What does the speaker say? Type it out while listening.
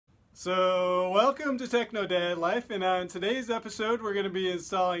So welcome to Techno Dad Life, and on today's episode we're going to be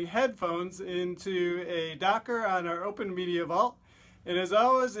installing headphones into a Docker on our Openmediavault. And as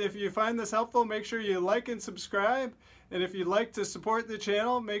always, if you find this helpful, make sure you like and subscribe. And if you'd like to support the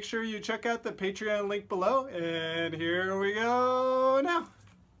channel, make sure you check out the Patreon link below. And here we go now.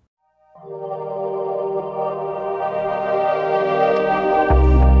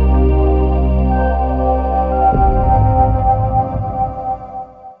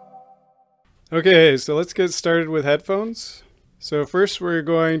 Okay, so let's get started with headphones. So first we're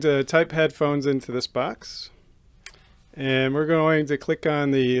going to type headphones into this box. And we're going to click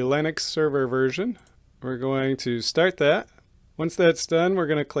on the Linux server version. We're going to start that. Once that's done, we're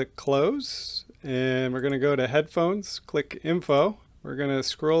going to click close. And we're going to go to headphones, click info. We're going to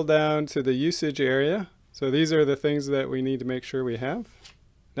scroll down to the usage area. So these are the things that we need to make sure we have.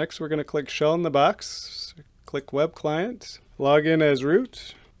 Next, we're going to click shell in the box, click web client, log in as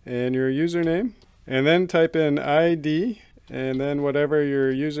root, and your username, and then type in ID, and then whatever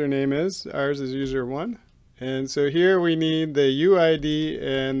your username is. Ours is user1. And so here we need the UID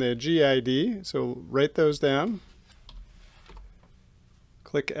and the GID, so write those down.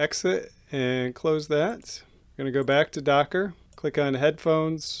 Click exit and close that. We're going to go back to Docker, click on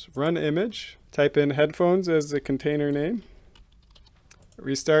headphones, run image, type in headphones as the container name.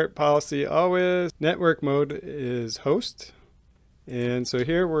 Restart policy always, network mode is host. And so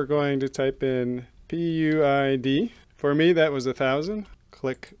here we're going to type in PUID. For me that was 1000.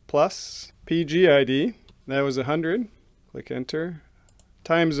 Click plus. PGID, that was 100. Click enter.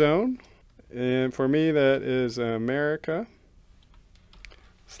 Time zone, and for me that is America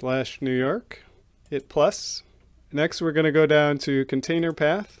 / New York. Hit plus. Next we're going to go down to container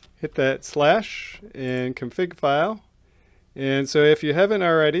path. Hit that slash and config file. And so if you haven't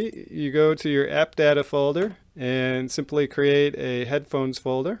already, you go to your app data folder and simply create a headphones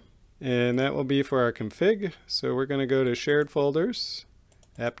folder, and that will be for our config. So we're going to go to shared folders,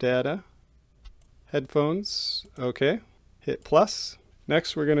 app data, headphones, okay, hit plus.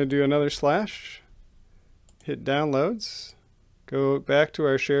 Next we're going to do another slash, hit downloads, go back to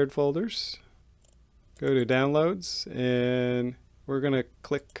our shared folders, go to downloads, and we're going to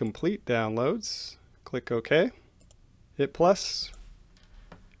click complete downloads, click OK. Hit plus,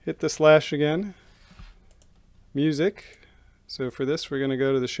 hit the slash again, music. So for this we're going to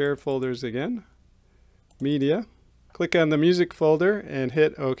go to the shared folders again, media, click on the music folder and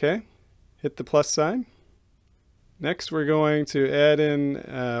hit OK. Hit the plus sign. Next we're going to add in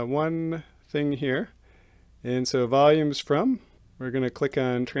one thing here, and so volumes from, we're going to click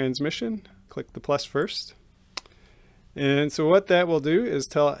on transmission, click the plus first. And so what that will do is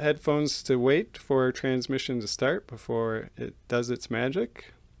tell headphones to wait for transmission to start before it does its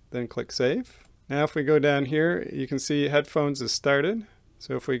magic. Then click save. Now if we go down here, you can see headphones is started.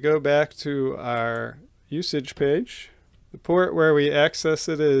 So if we go back to our usage page, the port where we access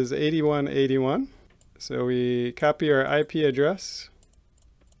it is 8181. So we copy our IP address,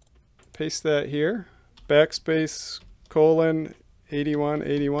 paste that here, backspace colon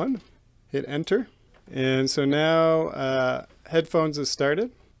 8181, hit enter. And so now headphones is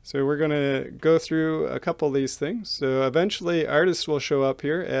started. So we're going to go through a couple of these things. So eventually artists will show up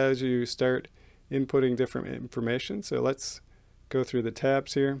here as you start inputting different information. So let's go through the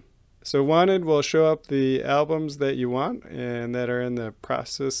tabs here. So wanted will show up the albums that you want and that are in the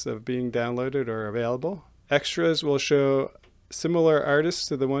process of being downloaded or available. Extras will show similar artists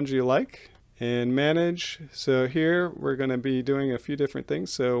to the ones you like. And manage, so here we're going to be doing a few different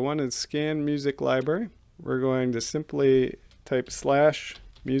things. So one is scan music library. We're going to simply type slash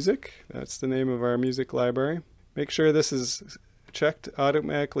music. That's the name of our music library. Make sure this is checked,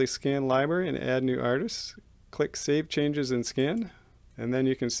 automatically scan library and add new artists. Click save changes and scan, and then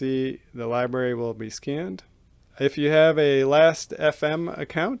you can see the library will be scanned. If you have a Last.fm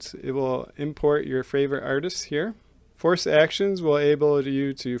account, it will import your favorite artists here. Force actions will enable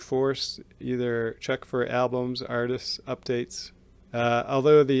you to force either check for albums, artists, updates.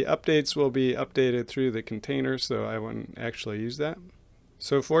 Although the updates will be updated through the container, so I wouldn't actually use that.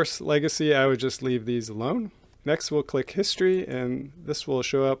 So force legacy, I would just leave these alone. Next we'll click history, and this will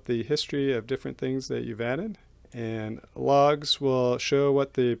show up the history of different things that you've added. And logs will show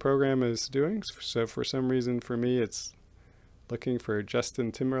what the program is doing. So for some reason for me it's looking for Justin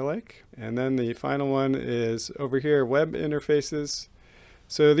Timberlake. And then the final one is over here, web interfaces.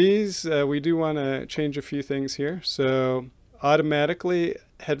 So these, we do want to change a few things here. So automatically,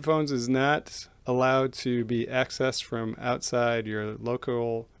 headphones is not allowed to be accessed from outside your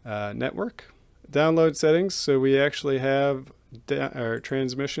local network. Download settings, so we actually have our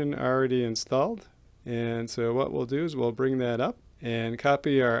transmission already installed. And so what we'll do is we'll bring that up. and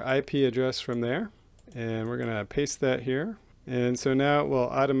copy our IP address from there. And we're going to paste that here. And so now it will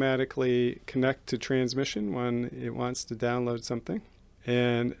automatically connect to transmission when it wants to download something.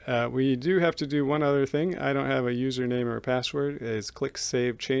 And we do have to do one other thing. I don't have a username or a password. Is click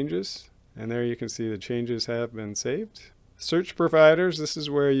Save Changes. And there you can see the changes have been saved. Search providers, this is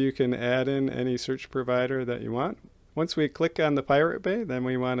where you can add in any search provider that you want. Once we click on the Pirate Bay, then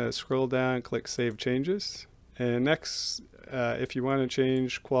we want to scroll down, click Save Changes. And next, if you want to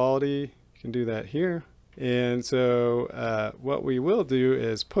change quality, you can do that here. And so what we will do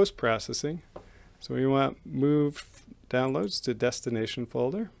is post-processing. So we want move downloads to destination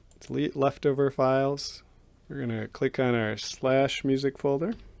folder. Delete leftover files. We're going to click on our /music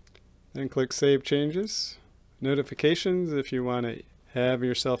folder. Then click Save Changes. Notifications, if you want to have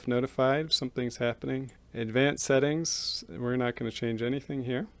yourself notified if something's happening. Advanced settings, we're not going to change anything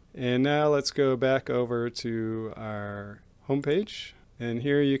here. And now let's go back over to our home page. And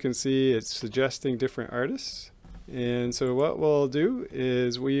here you can see it's suggesting different artists. And so what we'll do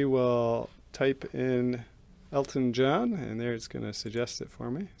is we will type in Elton John, and there it's going to suggest it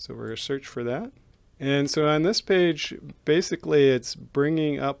for me. So we're going to search for that. And so on this page, basically it's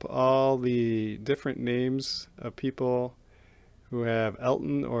bringing up all the different names of people who have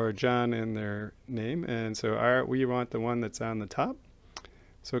Elton or John in their name. And so we want the one that's on the top.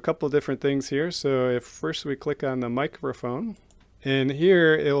 So a couple different things here. So if first we click on the microphone, and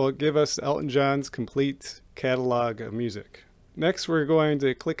here it will give us Elton John's complete catalog of music. Next we're going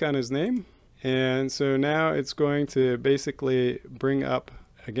to click on his name. And so now it's going to basically bring up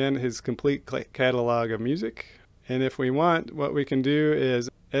again his complete catalog of music. And if we want, what we can do is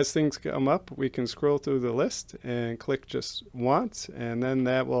as things come up, we can scroll through the list and click just want, and then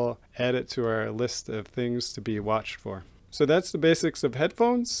that will add it to our list of things to be watched for. So that's the basics of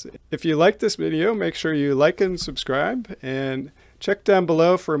headphones. If you like this video, make sure you like and subscribe, and check down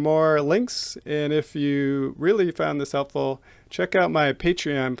below for more links. And if you really found this helpful, check out my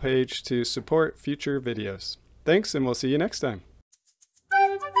Patreon page to support future videos. Thanks, and we'll see you next time.